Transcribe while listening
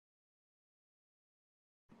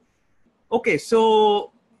Okay,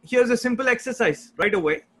 so here's a simple exercise right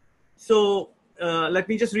away. So let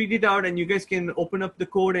me just read it out and you guys can open up the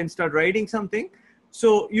code and start writing something.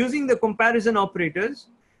 So using the comparison operators,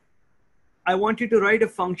 I want you to write a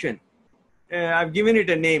function. I've given it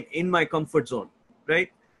a name, in my comfort zone, right?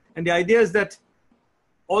 And the idea is that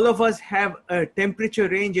all of us have a temperature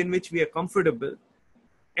range in which we are comfortable.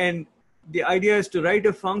 And the idea is to write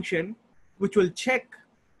a function which will check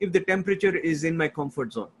if the temperature is in my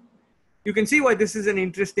comfort zone. You can see why this is an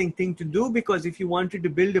interesting thing to do, because if you wanted to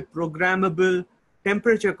build a programmable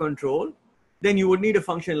temperature control, then you would need a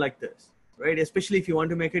function like this, right? Especially if you want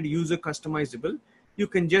to make it user customizable, you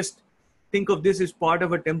can just think of this as part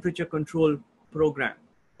of a temperature control program,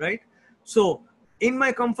 right? So in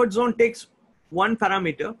my comfort zone takes one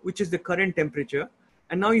parameter, which is the current temperature.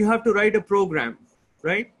 And now you have to write a program,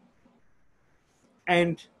 right?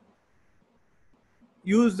 And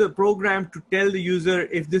use the program to tell the user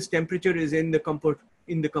if this temperature is in the comfort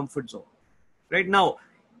zone. Right now,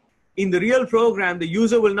 in the real program, the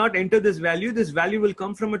user will not enter this value. This value will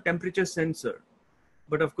come from a temperature sensor.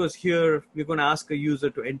 But of course, here we're going to ask a user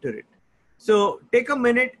to enter it. So take a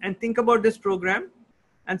minute and think about this program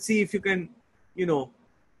and see if you can,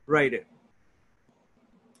 write it.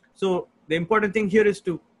 So the important thing here is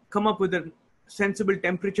to come up with a sensible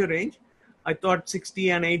temperature range. I thought 60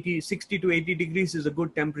 to 80 degrees is a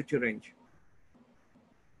good temperature range.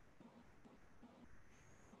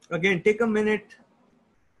 Again, take a minute.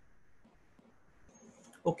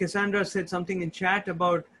 Oh, Cassandra said something in chat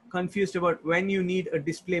about confused about when you need a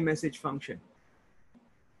display message function.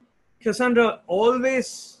 Cassandra,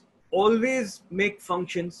 always make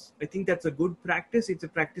functions. I think that's a good practice. It's a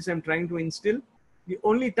practice I'm trying to instill. The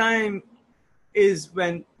only time is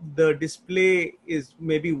when the display is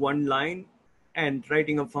maybe one line and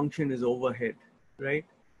writing a function is overhead, right?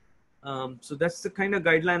 So that's the kind of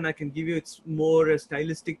guideline I can give you. It's more a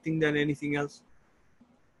stylistic thing than anything else.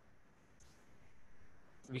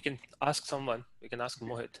 We can ask someone. We can ask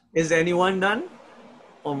Mohit. Is anyone done?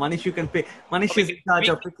 Or Manish, you can pick. Manish is in charge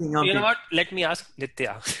of picking up. You know what? Let me ask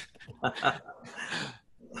Nitya.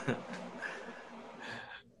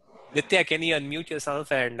 Nitya, can you unmute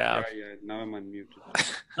yourself and... Yeah, now I'm unmuted.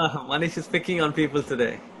 Manish is picking on people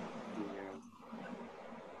today.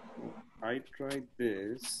 Yeah. I tried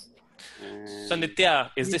this. So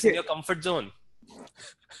Nitya, is this in your comfort zone?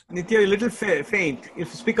 Nitya, you're a little faint. If you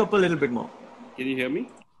speak up a little bit more. Can you hear me?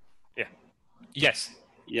 Yeah. Yes.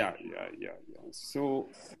 Yeah. So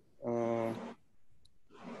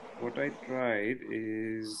what I tried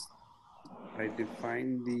is I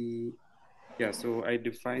defined the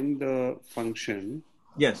function.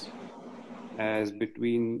 Yes. As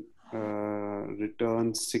between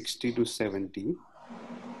return 60 to 70.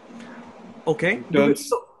 Okay. Returns,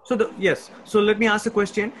 So let me ask the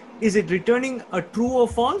question. Is it returning a true or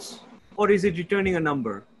false, or is it returning a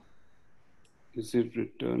number? Is it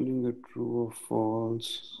returning a true or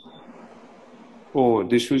false? Oh,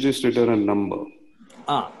 this will just return a number.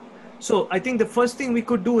 So I think the first thing we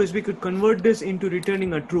could do is we could convert this into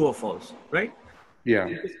returning a true or false, right? Yeah.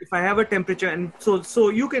 If I have a temperature, and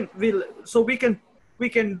we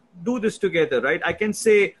can do this together, right? I can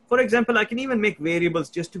say, for example, I can even make variables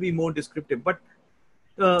just to be more descriptive. But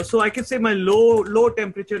so I can say my low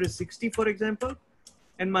temperature is 60, for example,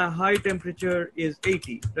 and my high temperature is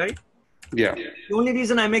 80, right? Yeah. The only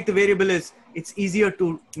reason I make the variable is it's easier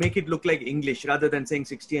to make it look like English rather than saying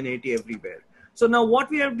 60 and 80 everywhere. So now what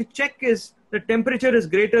we have to check is the temperature is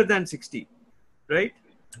greater than 60, right?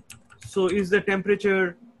 So is the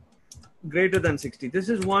temperature greater than 60? This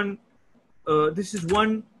is one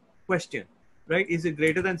question, right? Is it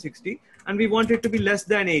greater than 60? And we want it to be less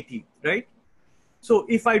than 80, right? So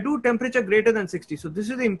if I do temperature greater than 60, so this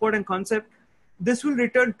is the important concept. This will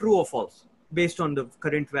return true or false based on the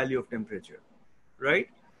current value of temperature, right?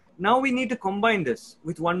 Now we need to combine this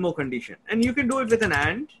with one more condition, and you can do it with an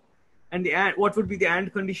AND. And the AND, what would be the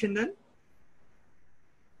AND condition then?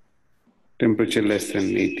 Temperature less than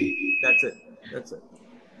 80. That's it.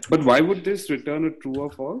 But why would this return a true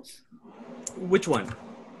or false? Which one?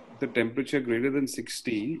 The temperature greater than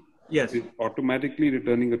 60. Yes. Is automatically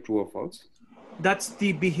returning a true or false? That's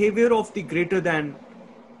the behavior of the greater than.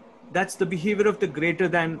 That's the behavior of the greater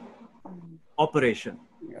than operation.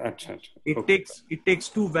 Achha. It takes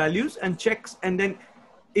two values and checks, and then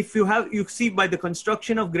if you see by the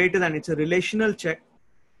construction of greater than, it's a relational check.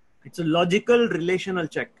 It's a logical relational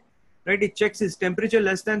check, right? It checks is temperature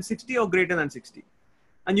less than 60 or greater than 60.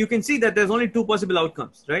 And you can see that there's only two possible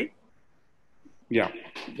outcomes, right? Yeah.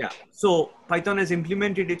 So Python has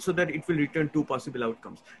implemented it so that it will return two possible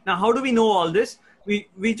outcomes. Now, how do we know all this?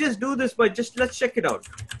 We just do this by let's check it out,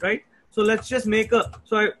 right? So let's just make a,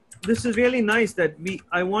 this is really nice that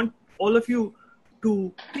I want all of you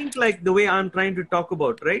to think like the way I'm trying to talk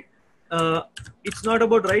about, right? It's not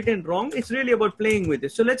about right and wrong. It's really about playing with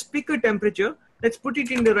it. So let's pick a temperature. Let's put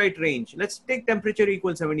it in the right range. Let's take temperature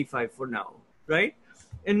equals 75 for now, right?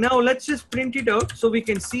 And now let's just print it out so we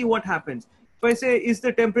can see what happens. If I say, is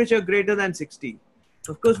the temperature greater than 60?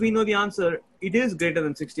 Of course, we know the answer. It is greater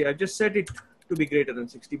than 60. I've just set it to be greater than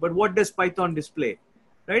 60. But what does Python display,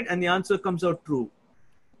 right? And the answer comes out true.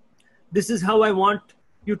 This is how I want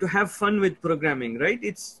you to have fun with programming, right?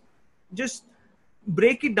 It's just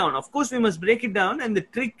break it down. Of course, we must break it down. And the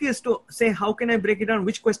trick is to say, how can I break it down?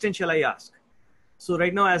 Which question shall I ask? So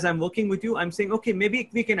right now, as I'm working with you, I'm saying, okay, maybe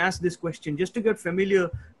we can ask this question just to get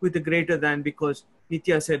familiar with the greater than, because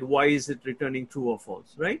Nitya said, why is it returning true or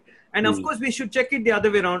false, right? And of course, we should check it the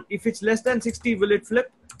other way around. If it's less than 60, will it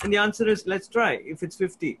flip? And the answer is, let's try if it's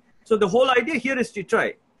 50. So the whole idea here is to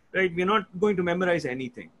try, right? We're not going to memorize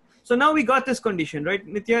anything. So now we got this condition, right?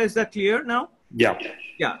 Nitya, is that clear now? Yeah.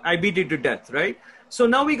 Yeah, I beat it to death, right? So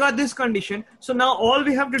now we got this condition. So now all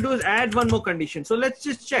we have to do is add one more condition. So let's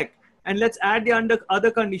just check. And let's add the other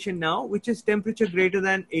condition now, which is temperature greater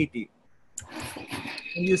than 80.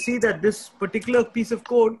 And you see that this particular piece of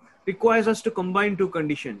code requires us to combine two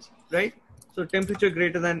conditions, right? So temperature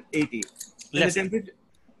greater than 80. And the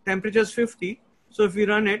temperature is 50. So if we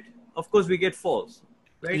run it, of course, we get false,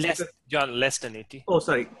 right? John, less than 80. Oh,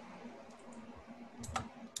 sorry.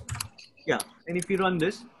 Yeah. And if you run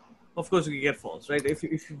this, of course, we get false, right? If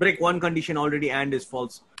you break one condition already, and is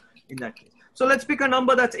false in that case. So let's pick a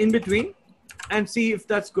number that's in between and see if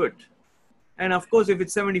that's good. And of course, if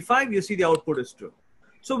it's 75, you see the output is true.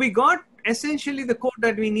 So we got essentially the code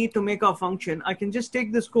that we need to make our function. I can just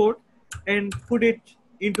take this code and put it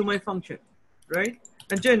into my function, right?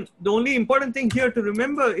 And Jen, the only important thing here to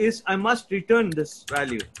remember is I must return this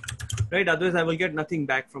value, right? Otherwise, I will get nothing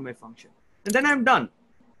back from my function. And then I'm done.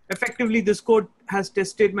 Effectively, this code has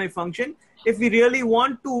tested my function. If we really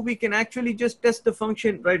want to, we can actually just test the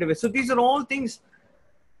function right away. So these are all things.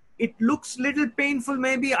 It looks a little painful,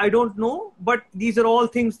 maybe, I don't know, but these are all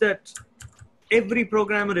things that every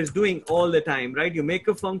programmer is doing all the time, right? You make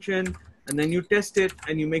a function and then you test it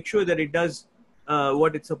and you make sure that it does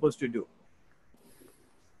what it's supposed to do.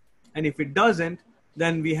 And if it doesn't,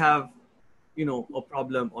 then we have, you know, a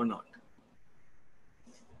problem or not.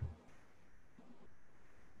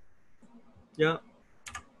 Yeah.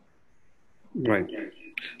 Right.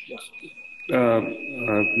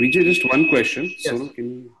 Vijay, just one question. Yes. So can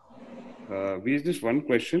you, Vijay, just one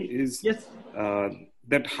question is, yes.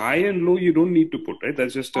 That high and low, you don't need to put, right?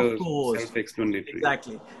 That's just Of a course. self-explanatory.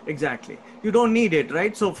 Exactly. You don't need it,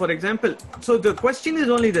 right? So for example, so the question is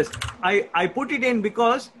only this. I put it in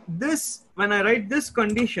because this, when I write this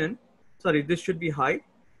condition, sorry, this should be high.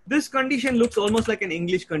 This condition looks almost like an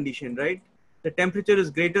English condition, right? The temperature is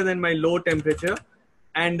greater than my low temperature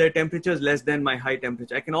and the temperature is less than my high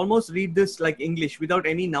temperature. I can almost read this like English without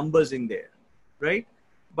any numbers in there, right?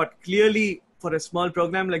 But clearly for a small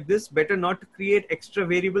program like this, better not to create extra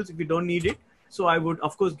variables if you don't need it. So I would,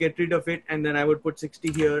 of course, get rid of it. And then I would put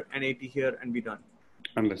 60 here and 80 here and be done.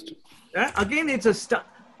 Understood. Again, it's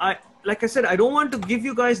a like I said, I don't want to give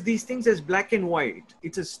you guys these things as black and white.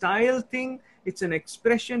 It's a style thing. It's an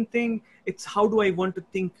expression thing. It's how do I want to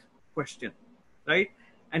think question, right?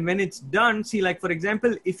 And when it's done, see, like, for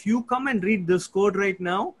example, if you come and read this code right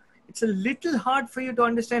now, it's a little hard for you to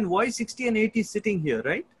understand why 60 and 80 is sitting here,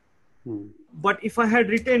 right? But if I had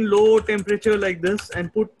written low temperature like this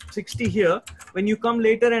and put 60 here, when you come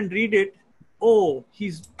later and read it, oh,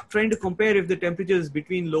 he's trying to compare if the temperature is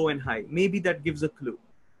between low and high. Maybe that gives a clue.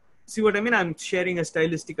 See what I mean? I'm sharing a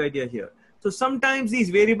stylistic idea here. So sometimes these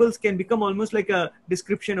variables can become almost like a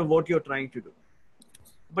description of what you're trying to do.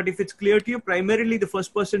 But if it's clear to you, primarily the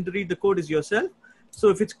first person to read the code is yourself. So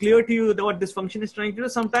if it's clear to you what this function is trying to do,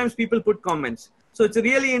 sometimes people put comments. So it's a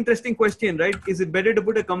really interesting question, right? Is it better to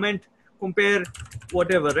put a comment, compare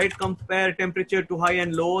whatever, right? Compare temperature to high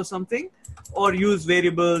and low or something, or use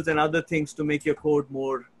variables and other things to make your code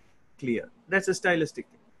more clear. That's a stylistic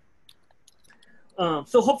thing.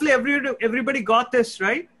 So hopefully everybody got this,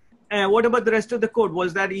 right? What about the rest of the code?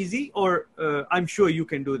 Was that easy? Or I'm sure you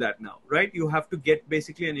can do that now, right? You have to get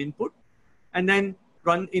basically an input and then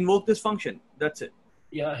invoke this function. That's it.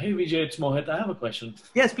 Yeah. Hey, Vijay, it's Mohit. I have a question.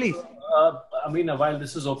 Yes, please. I mean, while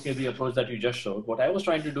this is okay, the approach that you just showed, what I was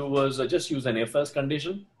trying to do was just use an if-else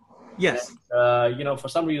condition. Yes. And, you know, for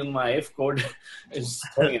some reason, my if code is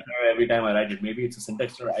throwing an error every time I write it. Maybe it's a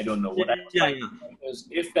syntax error. I don't know. What I was trying to do is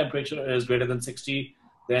if temperature is greater than 60,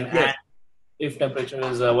 then add if temperature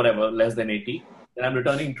is whatever, less than 80, then I'm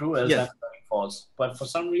returning true, else I'm returning false. But for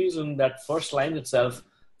some reason, that first line itself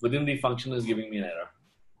within the function is giving me an error.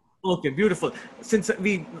 Okay, beautiful. Since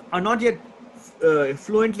we are not yet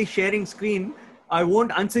fluently sharing screen, I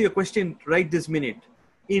won't answer your question right this minute.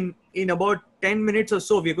 In about 10 minutes or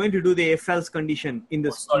so, we're going to do the if else condition in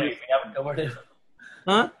this. Sorry, we haven't covered it.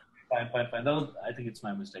 Huh? Fine. I think it's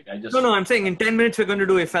my mistake. No, I'm saying in 10 minutes, we're going to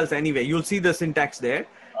do if else anyway. You'll see the syntax there.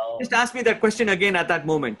 Just ask me that question again at that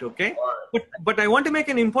moment, okay? But I want to make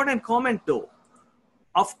an important comment though.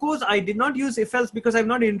 Of course, I did not use if else because I've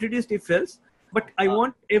not introduced if else. But I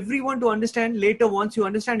want everyone to understand later, once you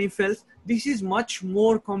understand if else, this is much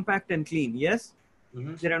more compact and clean. Yes?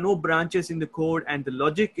 Mm-hmm. There are no branches in the code and the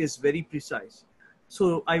logic is very precise.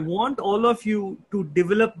 So I want all of you to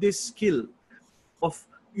develop this skill of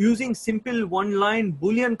using simple one-line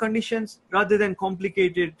Boolean conditions rather than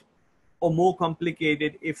complicated or more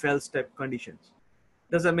complicated if else type conditions.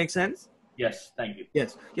 Does that make sense? Yes, thank you.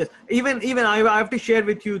 Yes. Even I have to share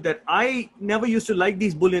with you that I never used to like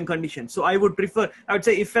these Boolean conditions. So I would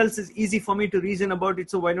say if else is easy for me to reason about it.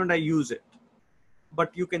 So why don't I use it?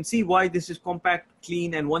 But you can see why this is compact,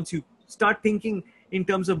 clean. And once you start thinking in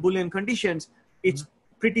terms of Boolean conditions, it's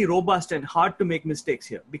pretty robust and hard to make mistakes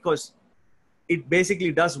here because it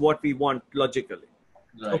basically does what we want logically.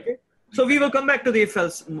 Right. Okay. So we will come back to the if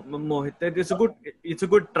else, Mohit. It's a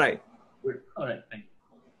good try. Good. All right. Thank you.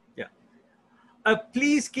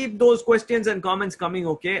 Please keep those questions and comments coming,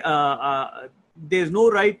 okay? There's no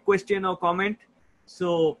right question or comment,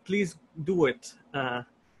 so please do it.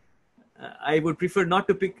 I would prefer not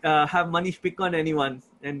to have Manish pick on anyone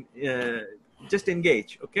and just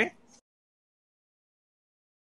engage, okay?